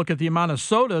 but look at the amount of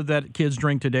soda that kids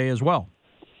drink today as well.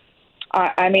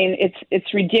 I mean,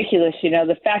 it's ridiculous.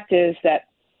 The fact is that,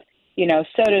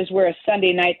 sodas were a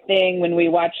Sunday night thing when we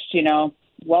watched,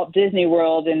 Walt Disney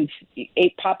World and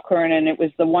ate popcorn, and it was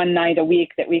the one night a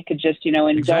week that we could just,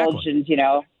 indulge and,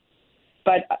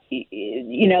 But,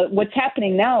 what's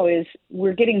happening now is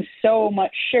we're getting so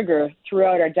much sugar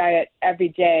throughout our diet every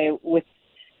day with,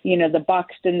 the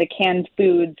boxed and the canned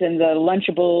foods and the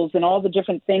Lunchables and all the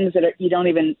different things that you don't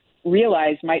even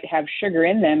realize might have sugar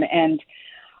in them. And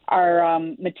our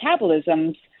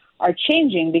metabolisms are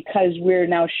changing because we're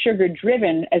now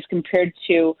sugar-driven as compared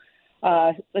to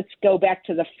let's go back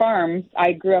to the farm.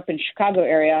 I grew up in Chicago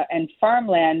area, and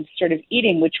farmland sort of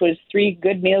eating, which was 3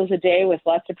 good meals a day with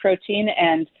lots of protein,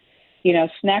 and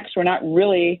snacks were not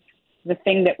really the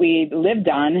thing that we lived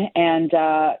on, and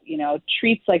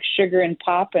treats like sugar and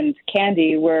pop and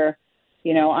candy were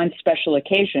on special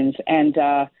occasions. And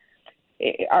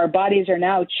our bodies are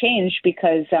now changed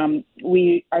because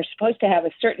we are supposed to have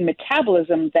a certain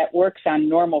metabolism that works on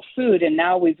normal food, and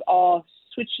now we've all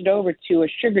switched it over to a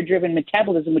sugar-driven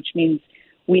metabolism, which means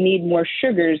we need more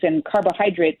sugars and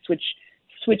carbohydrates, which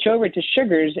switch over to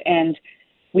sugars, and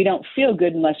we don't feel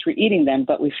good unless we're eating them,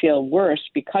 but we feel worse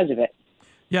because of it.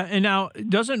 Yeah, and now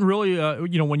doesn't really,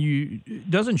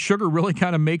 doesn't sugar really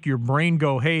kind of make your brain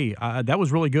go, hey, that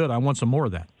was really good, I want some more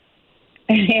of that?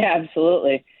 Yeah,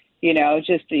 absolutely.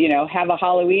 Have a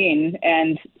Halloween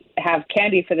and have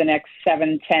candy for the next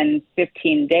 7, 10,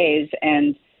 15 days,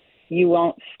 and you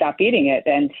won't stop eating it.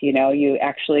 And, you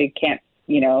actually can't,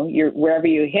 you're wherever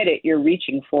you hit it, you're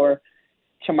reaching for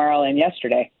tomorrow and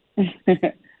yesterday.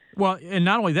 Well, and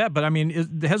not only that, but I mean,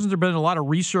 hasn't there been a lot of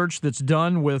research that's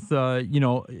done with,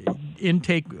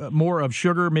 intake more of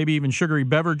sugar, maybe even sugary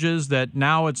beverages, that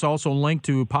now it's also linked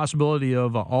to possibility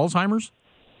of Alzheimer's?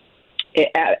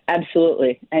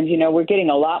 Absolutely. And, we're getting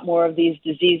a lot more of these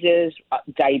diseases.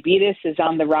 Diabetes is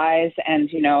on the rise. And,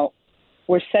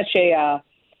 we're such a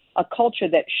culture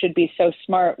that should be so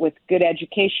smart with good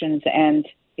educations. And,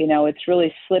 it's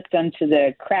really slipped onto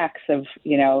the cracks of,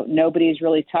 nobody's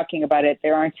really talking about it.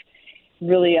 There aren't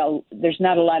really there's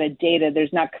not a lot of data.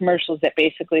 There's not commercials that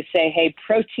basically say, hey,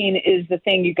 protein is the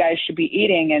thing you guys should be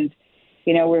eating. And,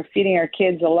 we're feeding our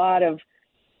kids a lot of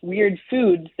weird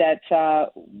foods that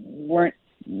weren't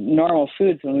normal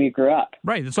foods when we grew up.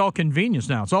 Right. It's all convenience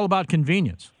now. It's all about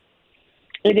convenience.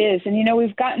 It is. And,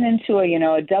 we've gotten into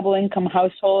a double income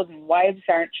household, and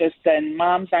and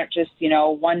moms aren't just,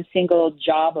 one single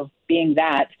job of being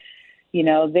that.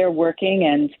 They're working,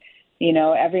 and,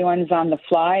 everyone's on the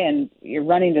fly, and you're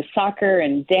running to soccer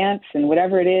and dance and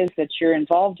whatever it is that you're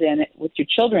involved in with your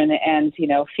children, and,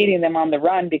 feeding them on the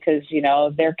run because,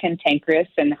 they're cantankerous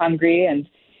and hungry, and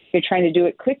you're trying to do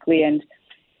it quickly. And,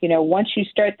 once you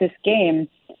start this game,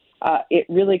 it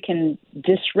really can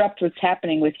disrupt what's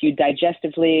happening with you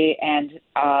digestively and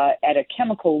at a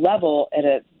chemical level, at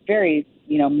a very,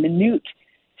 minute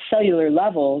cellular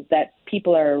level, that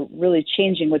people are really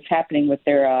changing what's happening with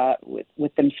their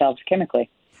with themselves chemically.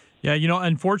 Yeah,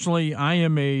 unfortunately, I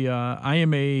am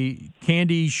a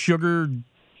candy, sugar,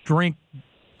 drink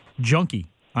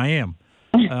junkie. I am.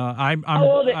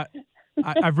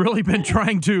 I've really been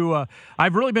trying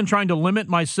to limit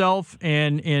myself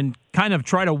and kind of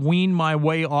try to wean my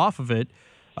way off of it.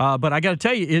 But I got to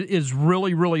tell you, it is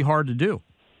really, really hard to do.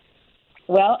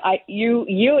 Well, you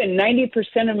and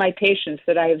 90% of my patients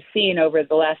that I have seen over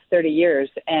the last 30 years,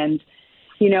 and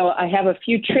I have a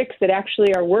few tricks that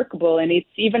actually are workable, and it's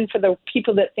even for the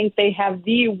people that think they have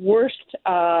the worst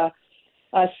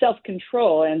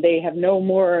self-control and they have no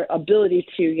more ability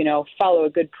to follow a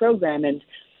good program. And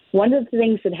one of the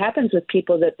things that happens with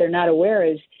people that they're not aware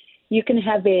is you can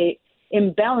have a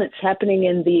imbalance happening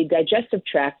in the digestive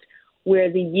tract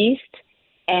where the yeast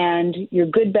and your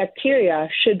good bacteria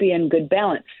should be in good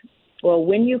balance. Well,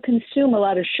 when you consume a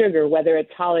lot of sugar, whether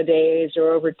it's holidays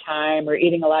or over time or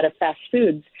eating a lot of fast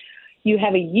foods, you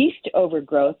have a yeast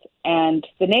overgrowth, and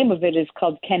the name of it is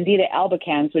called Candida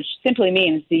albicans, which simply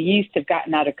means the yeast have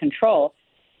gotten out of control,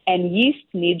 and yeast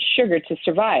needs sugar to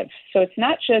survive. So it's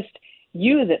not just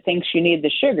you that thinks you need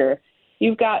the sugar.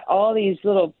 You've got all these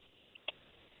little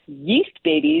yeast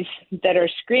babies that are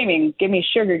screaming, give me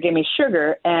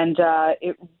sugar, and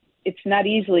it's not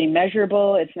easily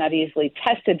measurable. It's not easily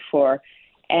tested for.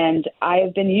 And I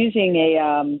have been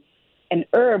using an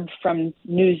herb from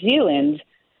New Zealand,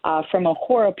 from a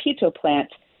horopito plant,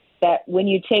 that when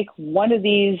you take one of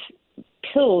these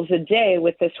pills a day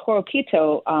with this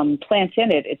horopito plant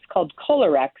in it, it's called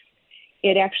Colorex,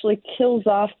 it actually kills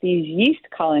off these yeast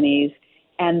colonies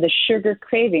and the sugar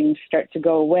cravings start to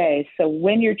go away. So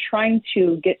when you're trying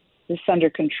to get this under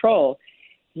control,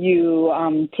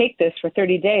 you take this for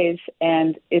 30 days,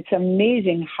 and it's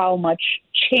amazing how much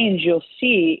change you'll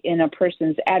see in a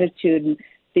person's attitude and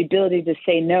the ability to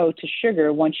say no to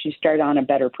sugar once you start on a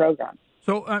better program.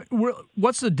 So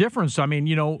what's the difference? I mean,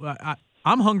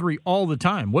 I'm hungry all the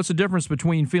time. What's the difference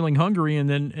between feeling hungry and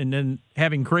then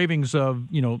having cravings of,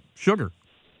 sugar?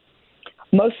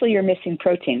 Mostly you're missing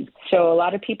protein. So a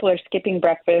lot of people are skipping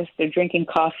breakfast, they're drinking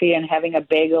coffee and having a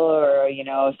bagel or,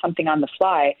 something on the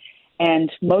fly.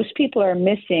 And most people are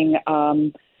missing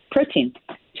protein.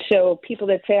 So people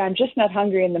that say, I'm just not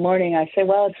hungry in the morning, I say,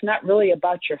 well, it's not really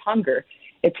about your hunger.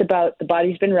 It's about the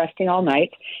body's been resting all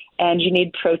night, and you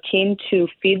need protein to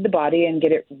feed the body and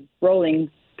get it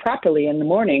rolling properly in the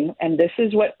morning. And this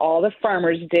is what all the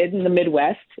farmers did in the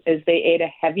Midwest, is they ate a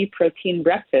heavy protein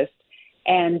breakfast.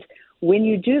 And when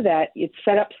you do that, it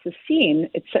sets casein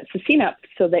up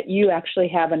so that you actually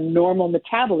have a normal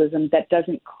metabolism that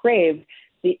doesn't crave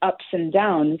the ups and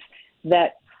downs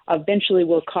that eventually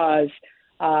will cause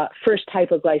first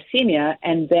hypoglycemia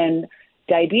and then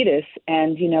diabetes.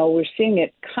 And, we're seeing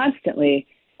it constantly.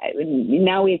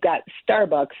 Now we've got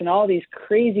Starbucks and all these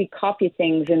crazy coffee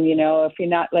things. And, if you're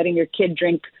not letting your kid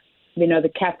drink, the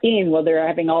caffeine, well, they're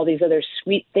having all these other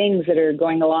sweet things that are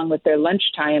going along with their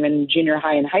lunchtime in junior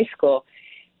high and high school.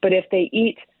 But if they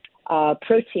eat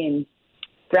protein,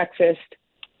 breakfast,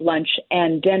 lunch,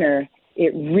 and dinner,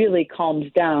 it really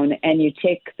calms down, and you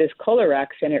take this Colorex,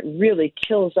 and it really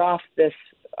kills off this,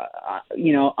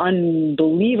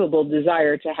 unbelievable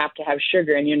desire to have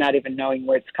sugar, and you're not even knowing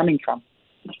where it's coming from.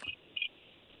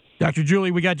 Dr. Julie,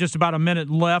 we got just about a minute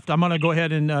left. I'm going to go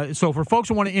ahead and, so for folks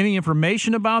who want any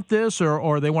information about this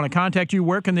or they want to contact you,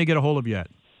 where can they get a hold of you at?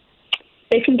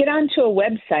 They can get onto a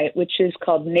website, which is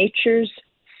called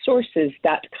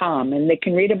naturesources.com, and they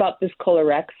can read about this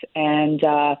Colorex and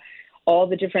all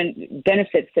the different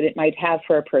benefits that it might have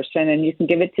for a person. And you can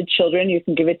give it to children, you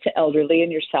can give it to elderly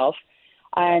and yourself.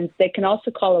 And they can also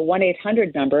call a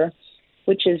 1-800 number,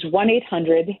 which is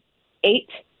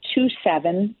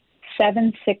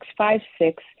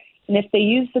 1-800-827-7656. And if they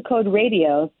use the code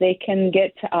RADIO, they can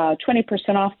get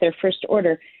 20% off their first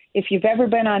order. If you've ever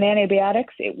been on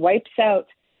antibiotics, it wipes out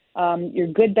your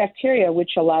good bacteria,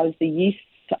 which allows the yeast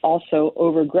to also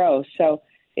overgrow. So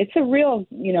it's a real,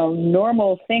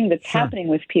 normal thing that's happening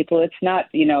with people. It's not,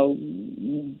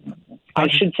 I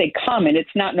should say common.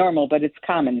 It's not normal, but it's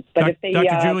common. But if they,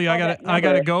 Dr. Julie, I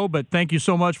got to go, but thank you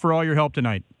so much for all your help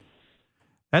tonight.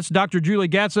 That's Dr. Julie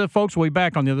Gatza. Folks, we'll be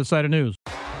back on the other side of news.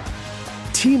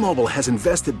 T-Mobile has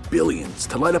invested billions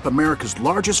to light up America's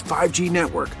largest 5G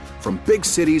network, from big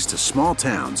cities to small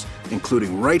towns,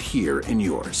 including right here in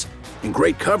yours. And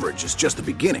great coverage is just the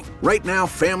beginning. Right now,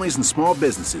 families and small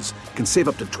businesses can save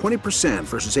up to 20%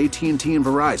 versus AT&T and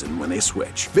Verizon when they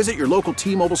switch. Visit your local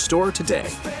T-Mobile store today.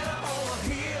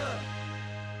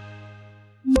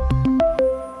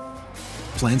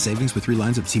 Plan savings with 3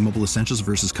 lines of T-Mobile Essentials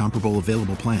versus comparable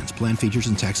available plans. Plan features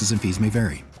and taxes and fees may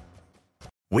vary.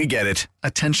 We get it.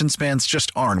 Attention spans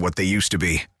just aren't what they used to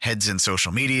be. Heads in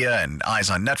social media and eyes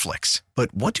on Netflix.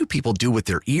 But what do people do with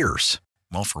their ears?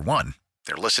 Well, for one,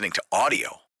 they're listening to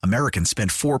audio. Americans spend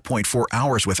 4.4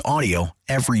 hours with audio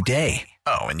every day.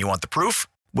 Oh, and you want the proof?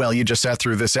 Well, you just sat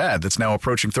through this ad that's now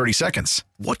approaching 30 seconds.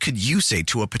 What could you say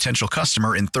to a potential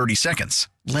customer in 30 seconds?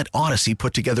 Let Odyssey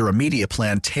put together a media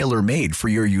plan tailor-made for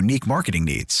your unique marketing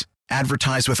needs.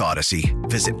 Advertise with Odyssey.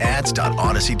 Visit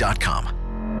ads.odyssey.com.